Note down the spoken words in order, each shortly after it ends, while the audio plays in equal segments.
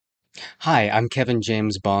Hi, I'm Kevin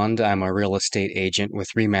James Bond. I'm a real estate agent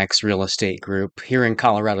with Remax Real Estate Group here in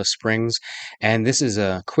Colorado Springs. And this is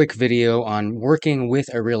a quick video on working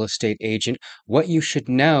with a real estate agent, what you should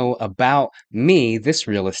know about me, this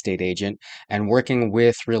real estate agent, and working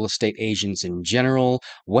with real estate agents in general.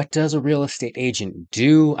 What does a real estate agent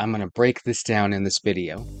do? I'm going to break this down in this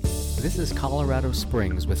video. This is Colorado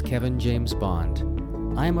Springs with Kevin James Bond.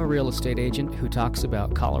 I am a real estate agent who talks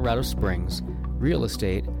about Colorado Springs, real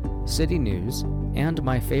estate, city news, and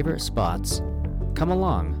my favorite spots. Come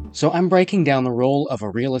along. So I'm breaking down the role of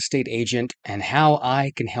a real estate agent and how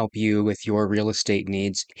I can help you with your real estate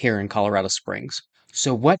needs here in Colorado Springs.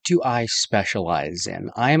 So what do I specialize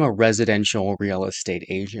in? I am a residential real estate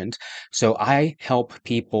agent. So I help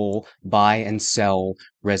people buy and sell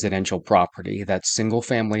residential property. That's single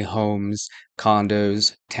family homes,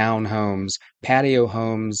 condos, townhomes, patio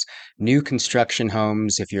homes, new construction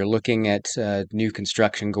homes. If you're looking at new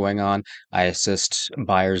construction going on, I assist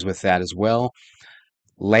buyers with that as well.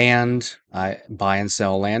 Land, I buy and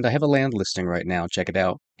sell land. I have a land listing right now. Check it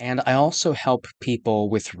out. And I also help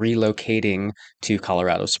people with relocating to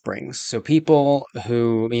Colorado Springs. So people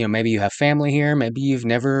who, maybe you have family here, maybe you've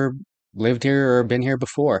never lived here or been here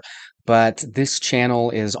before, but this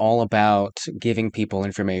channel is all about giving people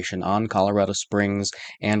information on Colorado Springs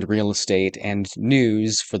and real estate and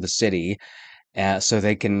news for the city, so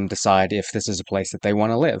they can decide if this is a place that they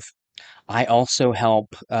want to live. I also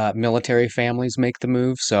help military families make the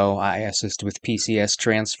move, so I assist with PCS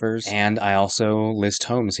transfers, and I also list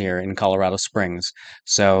homes here in Colorado Springs.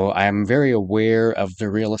 So I'm very aware of the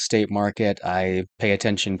real estate market. I pay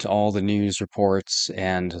attention to all the news reports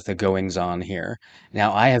and the goings on here.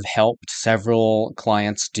 Now, I have helped several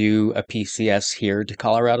clients do a PCS here to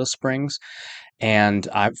Colorado Springs, and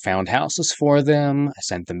I found houses for them. I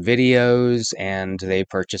sent them videos, and they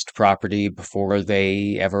purchased property before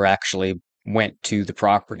they ever actually went to the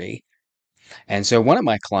property. And so one of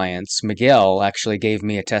my clients, Miguel, actually gave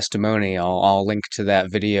me a testimonial. I'll link to that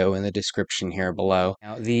video in the description here below.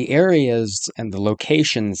 Now, the areas and the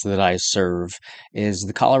locations that I serve is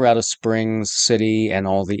the Colorado Springs city and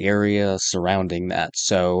all the area surrounding that.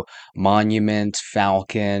 So Monument,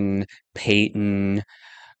 Falcon, Peyton,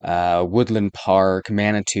 Woodland Park,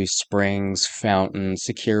 Manitou Springs, Fountain,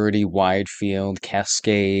 Security, Widefield,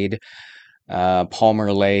 Cascade,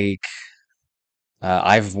 Palmer Lake.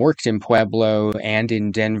 I've worked in Pueblo and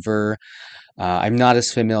in Denver. I'm not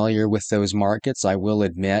as familiar with those markets, I will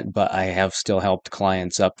admit, but I have still helped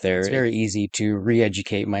clients up there. It's very easy to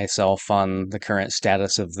re-educate myself on the current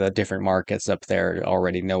status of the different markets up there,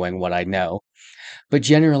 already knowing what I know. But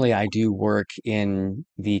generally, I do work in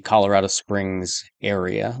the Colorado Springs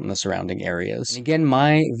area and the surrounding areas. And again,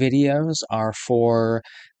 my videos are for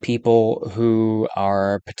people who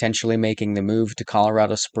are potentially making the move to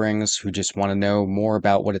Colorado Springs, who just want to know more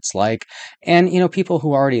about what it's like. And, people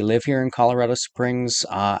who already live here in Colorado Springs,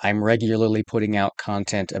 I'm regularly putting out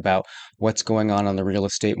content about what's going on the real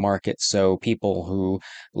estate market. So people who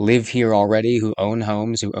live here already, who own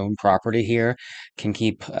homes, who own property here, can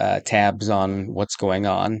keep tabs on what's going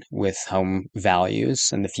on with home values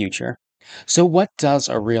in the future. So, what does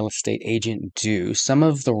a real estate agent do? Some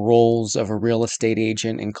of the roles of a real estate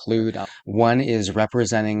agent include one is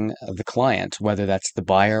representing the client, whether that's the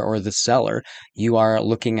buyer or the seller. You are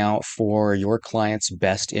looking out for your client's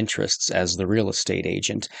best interests as the real estate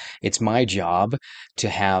agent. It's my job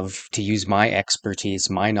to use my expertise,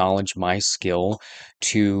 my knowledge, my skill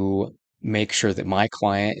to make sure that my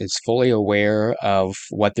client is fully aware of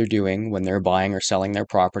what they're doing when they're buying or selling their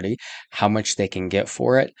property, how much they can get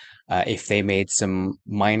for it, if they made some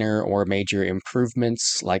minor or major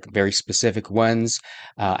improvements, like very specific ones,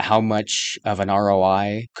 how much of an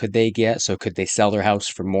ROI could they get? So could they sell their house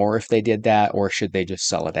for more if they did that, or should they just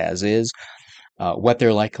sell it as is? What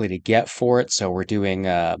they're likely to get for it. So we're doing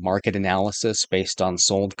market analysis based on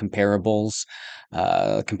sold comparables,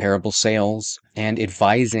 comparable sales, and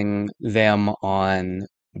advising them on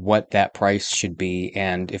what that price should be.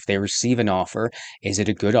 And if they receive an offer, is it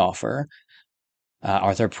a good offer?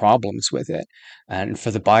 Are there problems with it? And for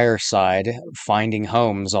the buyer side, finding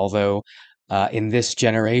homes, although in this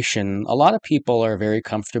generation, a lot of people are very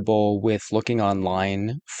comfortable with looking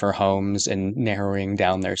online for homes and narrowing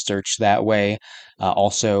down their search that way.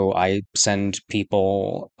 Also, I send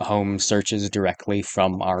people home searches directly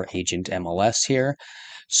from our agent MLS here.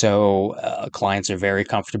 So clients are very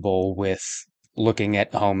comfortable with looking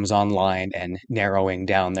at homes online and narrowing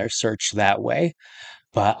down their search that way.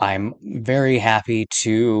 But I'm very happy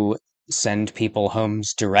to send people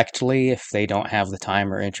homes directly if they don't have the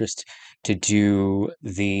time or interest to do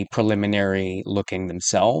the preliminary looking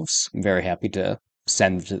themselves. I'm very happy to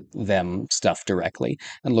send them stuff directly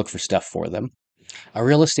and look for stuff for them. A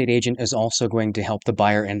real estate agent is also going to help the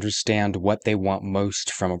buyer understand what they want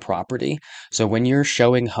most from a property. So when you're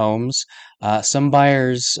showing homes, some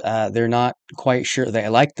buyers, they're not quite sure. They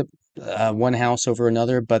like the one house over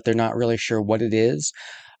another, but they're not really sure what it is.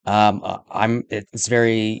 It's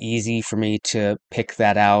very easy for me to pick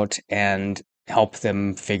that out and help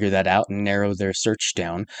them figure that out and narrow their search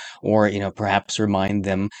down, or, perhaps remind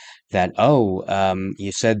them that, oh,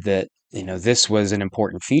 you said that, this was an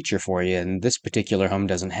important feature for you, and this particular home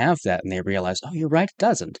doesn't have that. And they realize, oh, you're right, it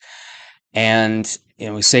doesn't. And,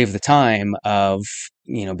 we save the time of,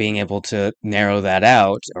 being able to narrow that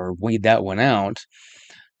out or weed that one out,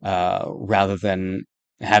 rather than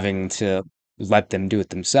having to let them do it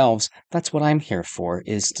themselves. That's what I'm here for,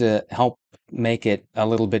 is to help make it a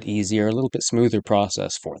little bit easier, a little bit smoother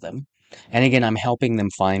process for them. And again, I'm helping them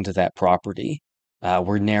find that property.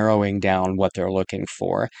 We're narrowing down what they're looking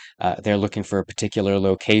for. They're looking for a particular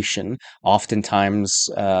location. Oftentimes,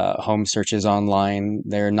 home searches online,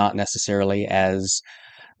 they're not necessarily as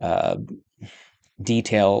uh,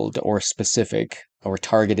 detailed or specific or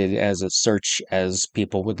targeted as a search as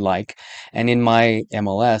people would like. And in my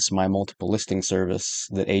MLS, my multiple listing service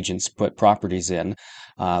that agents put properties in,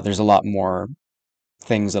 there's a lot more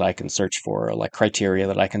things that I can search for, like criteria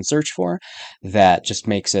that I can search for, that just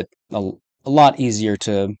makes it a lot easier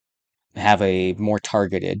to have a more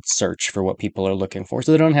targeted search for what people are looking for,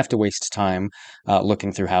 so they don't have to waste time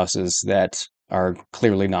looking through houses that are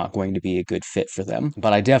clearly not going to be a good fit for them.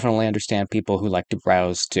 But I definitely understand people who like to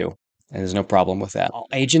browse too. And there's no problem with that.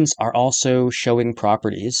 Agents are also showing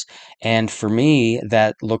properties. And for me,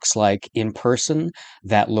 that looks like in person,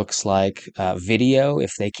 that looks like video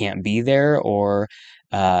if they can't be there, or,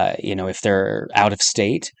 if they're out of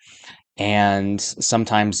state. And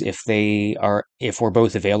sometimes if we're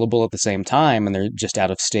both available at the same time and they're just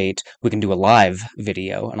out of state, we can do a live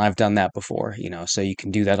video. And I've done that before, so you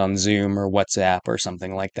can do that on Zoom or WhatsApp or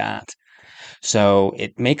something like that. So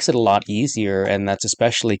it makes it a lot easier, and that's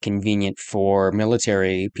especially convenient for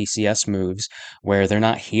military PCS moves where they're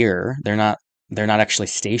not here. They're not actually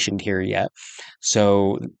stationed here yet.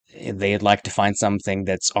 So they'd like to find something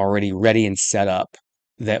that's already ready and set up,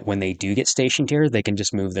 that when they do get stationed here, they can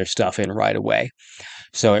just move their stuff in right away.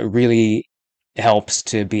 So it really helps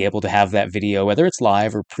to be able to have that video, whether it's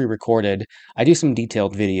live or pre-recorded. I do some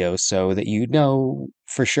detailed videos so that you know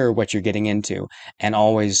for sure what you're getting into. And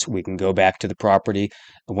always we can go back to the property.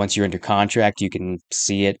 Once you're under contract, you can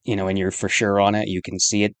see it, and you're for sure on it. You can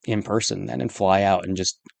see it in person then and fly out and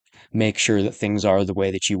just make sure that things are the way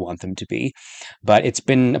that you want them to be. But it's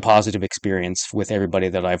been a positive experience with everybody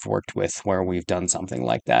that I've worked with where we've done something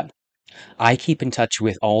like that. I keep in touch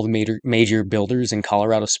with all the major builders in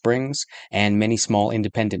Colorado Springs and many small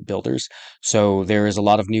independent builders. So there is a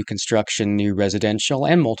lot of new construction, new residential,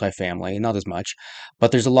 and multifamily, not as much,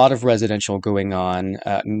 but there's a lot of residential going on,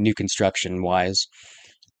 new construction wise,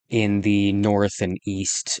 in the north and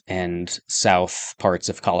east and south parts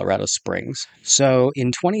of Colorado Springs. So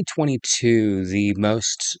in 2022, the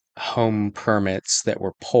most home permits that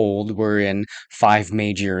were pulled were in 5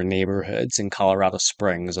 major neighborhoods in Colorado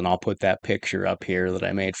Springs, and I'll put that picture up here that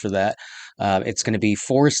I made for that. It's going to be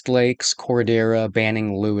Forest Lakes, Cordera,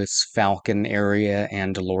 Banning Lewis, Falcon area,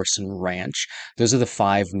 and Lorson Ranch. Those are the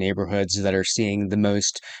 5 neighborhoods that are seeing the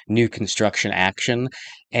most new construction action.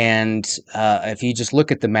 And if you just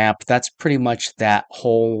look at the map, that's pretty much that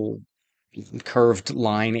whole curved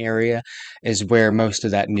line area is where most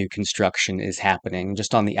of that new construction is happening,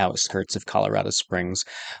 just on the outskirts of Colorado Springs.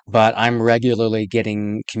 But I'm regularly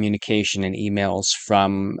getting communication and emails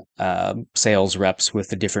from sales reps with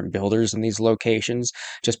the different builders in these locations,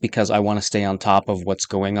 just because I want to stay on top of what's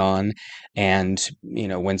going on. And,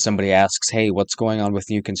 when somebody asks, hey, what's going on with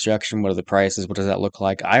new construction? What are the prices? What does that look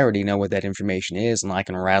like? I already know what that information is, and I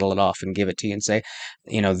can rattle it off and give it to you and say,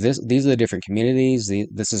 these are the different communities.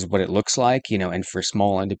 This is what it looks like, and for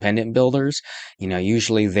small independent builders,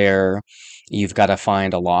 usually you've got to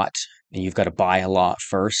find a lot and you've got to buy a lot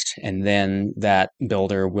first, and then that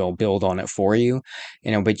builder will build on it for you,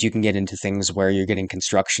 but you can get into things where you're getting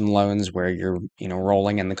construction loans, where you're,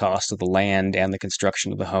 rolling in the cost of the land and the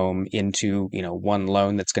construction of the home into, one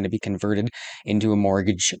loan that's going to be converted into a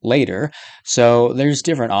mortgage later. So there's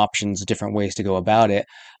different options, different ways to go about it.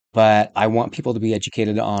 But I want people to be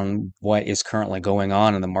educated on what is currently going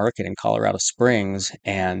on in the market in Colorado Springs,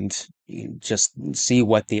 and you just see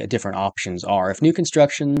what the different options are. If new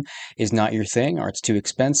construction is not your thing, or it's too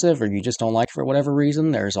expensive, or you just don't like it for whatever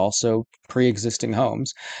reason, there's also pre-existing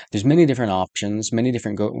homes. There's many different options, many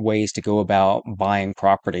different ways to go about buying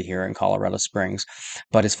property here in Colorado Springs.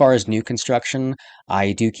 But as far as new construction,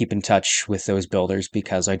 I do keep in touch with those builders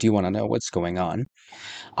because I do want to know what's going on.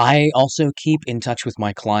 I also keep in touch with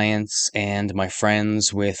my clients and my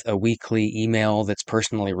friends with a weekly email that's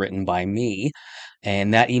personally written by me.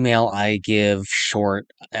 And that email, I give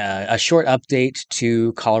a short update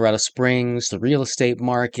to Colorado Springs, the real estate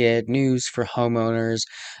market, news for homeowners,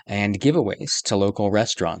 and giveaways to local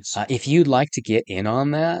restaurants. If you'd like to get in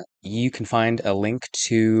on that, you can find a link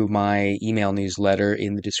to my email newsletter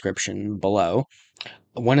in the description below.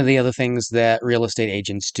 One of the other things that real estate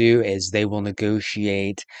agents do is they will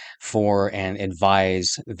negotiate for and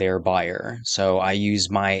advise their buyer. So I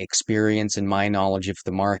use my experience and my knowledge of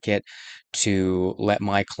the market to let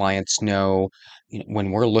my clients know,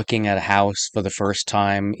 when we're looking at a house for the first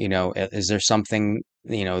time, is there something,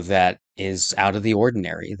 that is out of the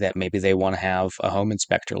ordinary that maybe they want to have a home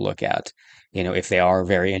inspector look at, if they are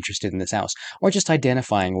very interested in this house, or just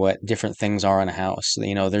identifying what different things are in a house.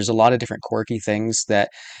 There's a lot of different quirky things that,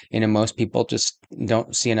 most people just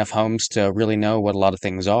don't see enough homes to really know what a lot of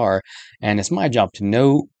things are. And it's my job to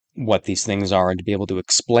know what these things are and to be able to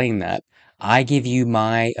explain that. I give you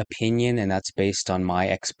my opinion, and that's based on my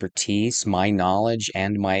expertise, my knowledge,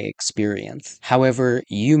 and my experience. However,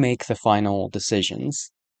 you make the final decisions.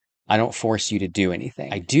 I don't force you to do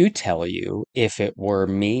anything. I do tell you, if it were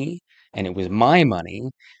me and it was my money,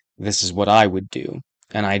 this is what I would do.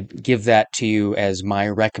 And I give that to you as my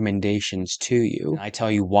recommendations to you. I tell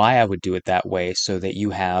you why I would do it that way so that you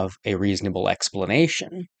have a reasonable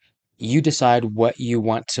explanation. You decide what you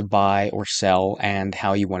want to buy or sell and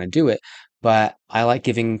how you want to do it. But I like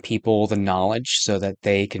giving people the knowledge so that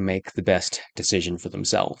they can make the best decision for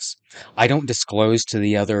themselves. I don't disclose to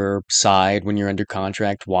the other side when you're under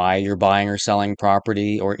contract why you're buying or selling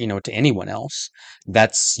property, or, to anyone else.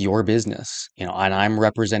 That's your business, and I'm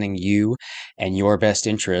representing you and your best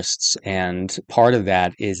interests. And part of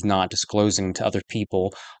that is not disclosing to other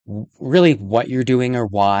people really what you're doing or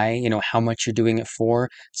why, how much you're doing it for.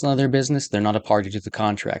 It's none of their business. They're not a party to the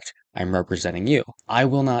contract. I'm representing you. I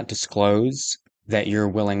will not disclose that you're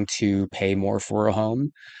willing to pay more for a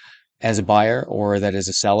home as a buyer, or that as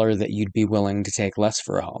a seller that you'd be willing to take less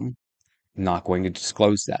for a home. I'm not going to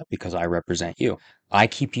disclose that because I represent you. I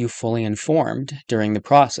keep you fully informed during the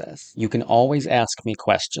process. You can always ask me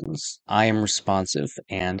questions. I am responsive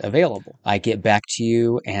and available. I get back to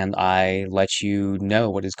you and I let you know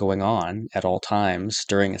what is going on at all times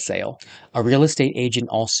during a sale. A real estate agent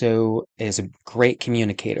also is a great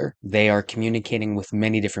communicator. They are communicating with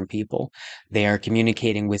many different people. They are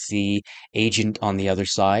communicating with the agent on the other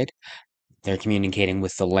side. They're communicating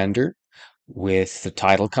with the lender, with the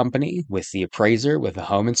title company, with the appraiser, with the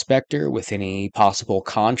home inspector, with any possible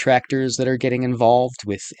contractors that are getting involved,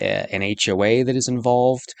 with an HOA that is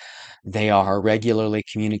involved. They are regularly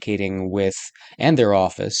communicating with, and their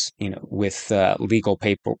office, with legal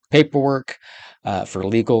paperwork, for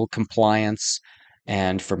legal compliance,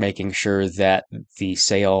 and for making sure that the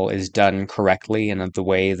sale is done correctly and of the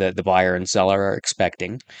way that the buyer and seller are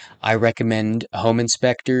expecting. I recommend home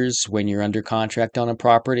inspectors when you're under contract on a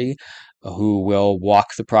property, who will walk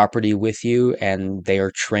the property with you, and they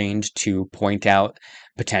are trained to point out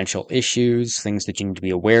potential issues, things that you need to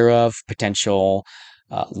be aware of, potential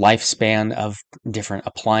lifespan of different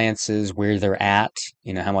appliances, where they're at,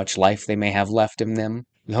 how much life they may have left in them.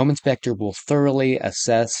 The home inspector will thoroughly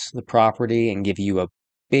assess the property and give you a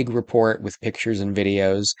big report with pictures and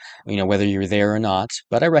videos, whether you're there or not,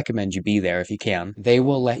 but I recommend you be there if you can. They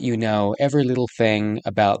will let you know every little thing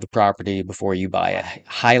about the property before you buy it. I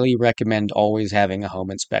highly recommend always having a home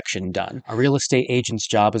inspection done. A real estate agent's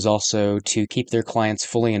job is also to keep their clients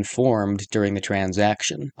fully informed during the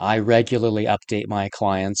transaction. I regularly update my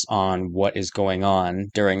clients on what is going on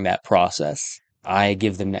during that process. I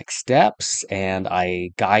give them next steps and I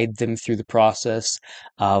guide them through the process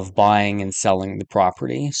of buying and selling the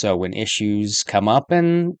property. So when issues come up,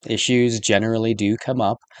 and issues generally do come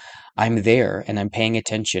up, I'm there and I'm paying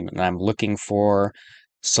attention and I'm looking for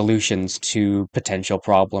solutions to potential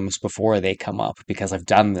problems before they come up, because I've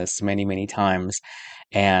done this many, many times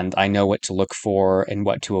and I know what to look for and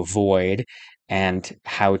what to avoid and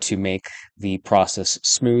how to make the process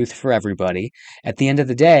smooth for everybody. At the end of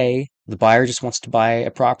the day, the buyer just wants to buy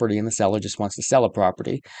a property and the seller just wants to sell a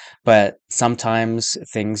property. But sometimes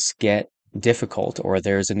things get difficult, or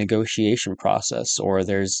there's a negotiation process, or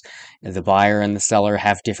there's the buyer and the seller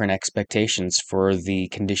have different expectations for the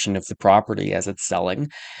condition of the property as it's selling.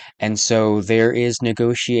 And so there is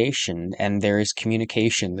negotiation and there is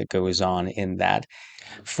communication that goes on in that.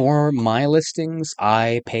 For my listings,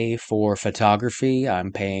 I pay for photography.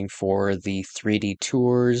 I'm paying for the 3D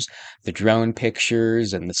tours, the drone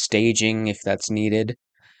pictures, and the staging if that's needed.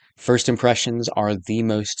 First impressions are the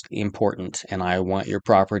most important, and I want your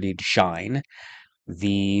property to shine.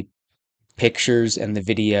 The pictures and the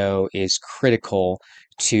video is critical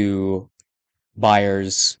to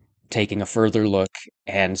buyers taking a further look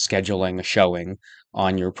and scheduling a showing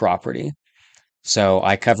on your property. So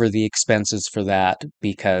I cover the expenses for that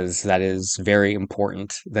because that is very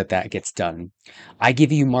important that that gets done. I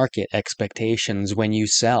give you market expectations when you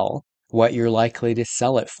sell, what you're likely to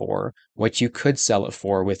sell it for, what you could sell it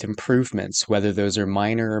for with improvements, whether those are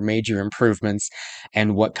minor or major improvements,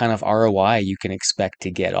 and what kind of ROI you can expect to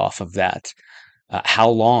get off of that. How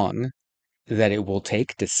long that it will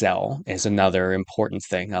take to sell is another important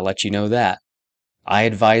thing. I'll let you know that. I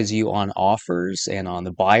advise you on offers and on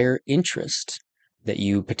the buyer interest that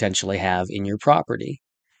you potentially have in your property.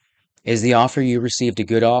 Is the offer you received a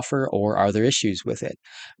good offer, or are there issues with it?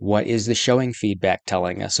 What is the showing feedback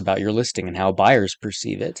telling us about your listing and how buyers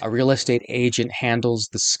perceive it? A real estate agent handles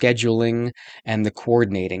the scheduling and the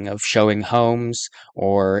coordinating of showing homes,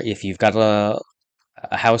 or if you've got a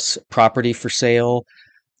house property for sale,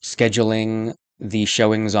 scheduling the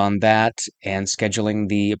showings on that and scheduling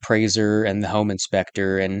the appraiser and the home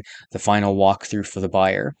inspector and the final walkthrough for the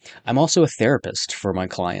buyer. I'm also a therapist for my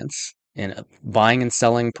clients. And buying and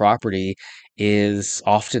selling property is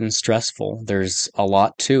often stressful. There's a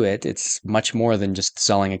lot to it. It's much more than just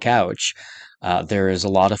selling a couch. There is a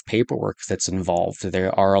lot of paperwork that's involved.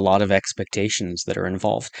 There are a lot of expectations that are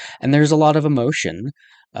involved. And there's a lot of emotion,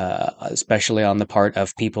 especially on the part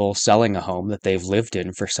of people selling a home that they've lived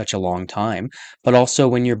in for such a long time. But also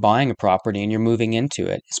when you're buying a property and you're moving into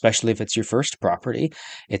it, especially if it's your first property,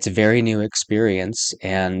 it's a very new experience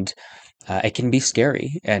and it can be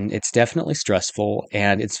scary and it's definitely stressful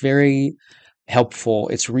and it's very helpful.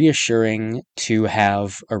 It's reassuring to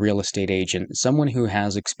have a real estate agent, someone who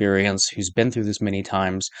has experience, who's been through this many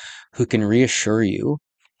times, who can reassure you.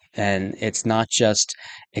 And it's not just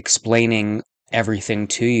explaining everything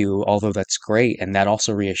to you, although that's great and that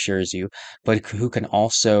also reassures you, but who can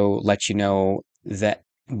also let you know that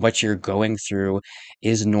what you're going through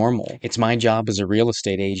is normal. It's my job as a real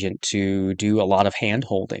estate agent to do a lot of hand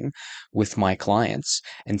holding with my clients.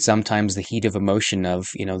 And sometimes the heat of emotion of,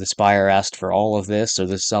 this buyer asked for all of this, or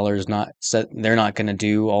the seller's not, they're not going to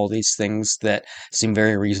do all these things that seem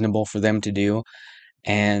very reasonable for them to do.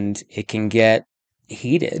 And it can get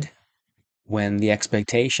heated when the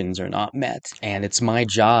expectations are not met. And it's my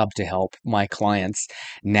job to help my clients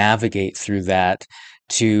navigate through that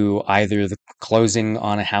to either the closing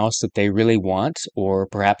on a house that they really want, or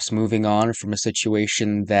perhaps moving on from a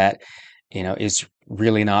situation that, is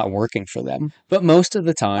really not working for them. But most of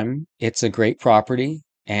the time, it's a great property.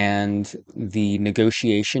 And the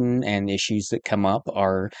negotiation and issues that come up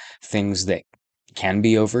are things that can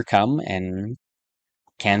be overcome and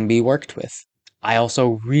can be worked with. I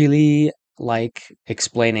also really like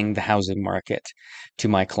explaining the housing market to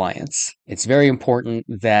my clients. It's very important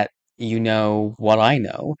that you know what I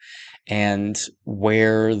know and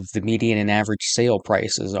where the median and average sale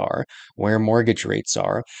prices are, where mortgage rates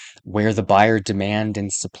are, where the buyer demand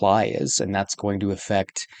and supply is, and that's going to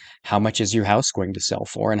affect how much is your house going to sell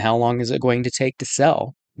for and how long is it going to take to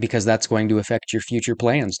sell, because that's going to affect your future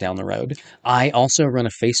plans down the road. I also run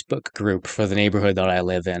a Facebook group for the neighborhood that I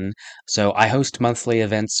live in. So I host monthly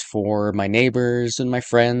events for my neighbors and my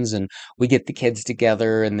friends, and we get the kids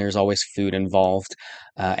together, and there's always food involved.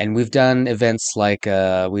 And we've done events like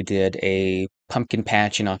we did a pumpkin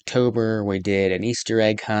patch in October, we did an Easter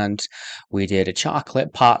egg hunt, we did a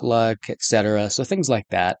chocolate potluck, etc. So things like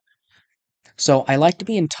that. So I like to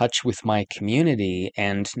be in touch with my community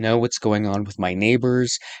and know what's going on with my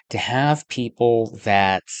neighbors, to have people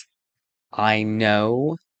that I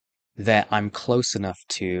know that I'm close enough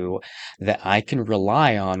to that I can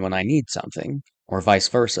rely on when I need something, or vice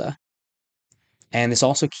versa. And this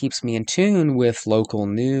also keeps me in tune with local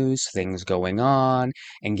news, things going on,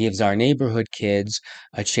 and gives our neighborhood kids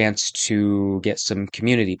a chance to get some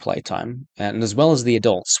community playtime. And as well as the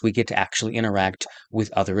adults, we get to actually interact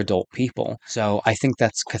with other adult people. So I think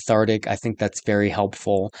that's cathartic. I think that's very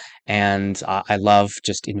helpful. And I love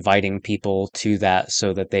just inviting people to that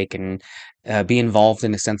so that they can be involved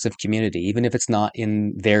in a sense of community. Even if it's not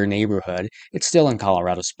in their neighborhood, it's still in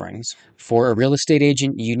Colorado Springs. For a real estate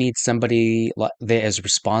agent, you need somebody that is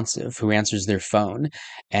responsive, who answers their phone,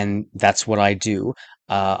 and that's what I do.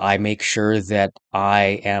 I make sure that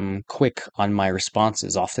I am quick on my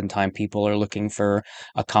responses. Oftentimes, people are looking for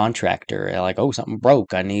a contractor, like, oh, something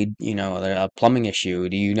broke. I need, a plumbing issue.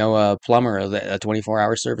 Do you know a plumber, a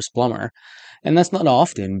 24-hour service plumber? And that's not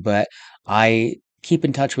often, but I keep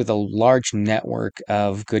in touch with a large network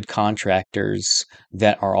of good contractors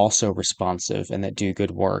that are also responsive and that do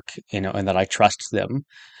good work, and that I trust them.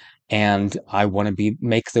 And I want to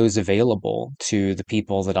make those available to the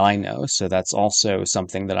people that I know. So that's also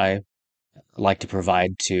something that I like to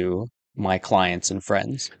provide to my clients and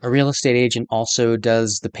friends. A real estate agent also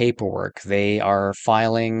does the paperwork. They are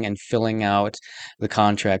filing and filling out the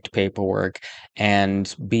contract paperwork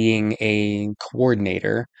and being a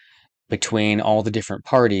coordinator between all the different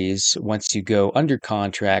parties. Once you go under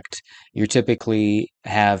contract, you typically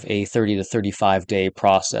have a 30 to 35 day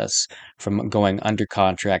process from going under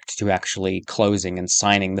contract to actually closing and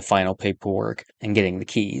signing the final paperwork and getting the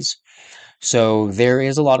keys. So there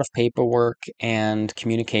is a lot of paperwork and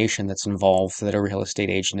communication that's involved that a real estate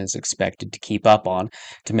agent is expected to keep up on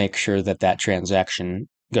to make sure that that transaction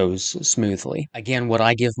goes smoothly. Again, what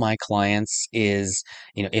I give my clients is,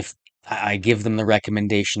 if I give them the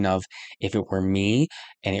recommendation of, if it were me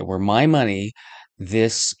and it were my money,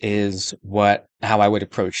 this is how I would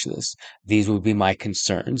approach this. These would be my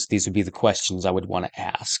concerns. These would be the questions I would want to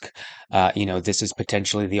ask. This is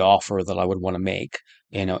potentially the offer that I would want to make,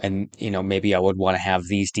 and maybe I would want to have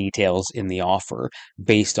these details in the offer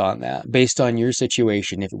based on that, based on your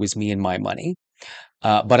situation, if it was me and my money.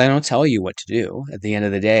 But I don't tell you what to do. At the end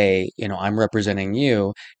of the day, I'm representing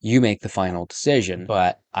you. You make the final decision,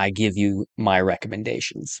 but I give you my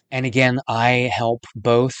recommendations. And again, I help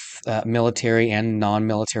both military and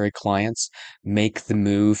non-military clients make the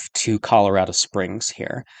move to Colorado Springs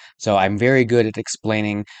here. So I'm very good at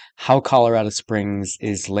explaining how Colorado Springs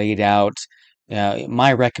is laid out,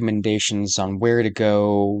 my recommendations on where to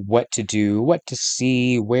go, what to do, what to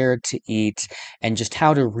see, where to eat, and just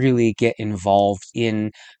how to really get involved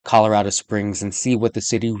in Colorado Springs and see what the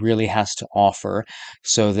city really has to offer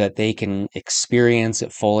so that they can experience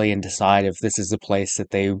it fully and decide if this is a place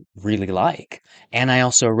that they really like. And I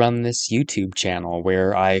also run this YouTube channel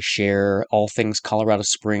where I share all things Colorado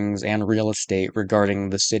Springs and real estate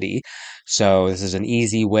regarding the city. So this is an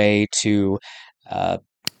easy way to uh,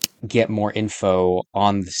 get more info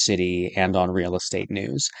on the city and on real estate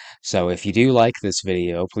news. So if you do like this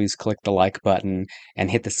video, please click the like button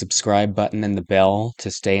and hit the subscribe button and the bell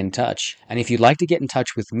to stay in touch. And if you'd like to get in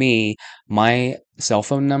touch with me, my cell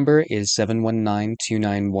phone number is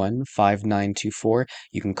 719-291-5924.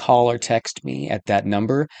 You can call or text me at that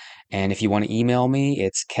number. And if you want to email me,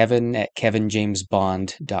 it's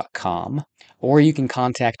kevin@kevinjamesbond.com. Or you can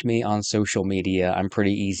contact me on social media. I'm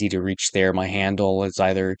pretty easy to reach there. My handle is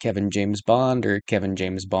either Kevin James Bond or Kevin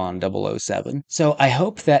James Bond 007. So I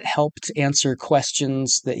hope that helped answer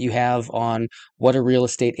questions that you have on what a real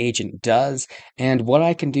estate agent does and what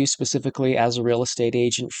I can do specifically as a real estate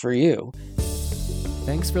agent for you.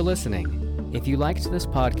 Thanks for listening. If you liked this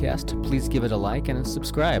podcast, please give it a like and a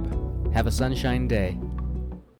subscribe. Have a sunshine day.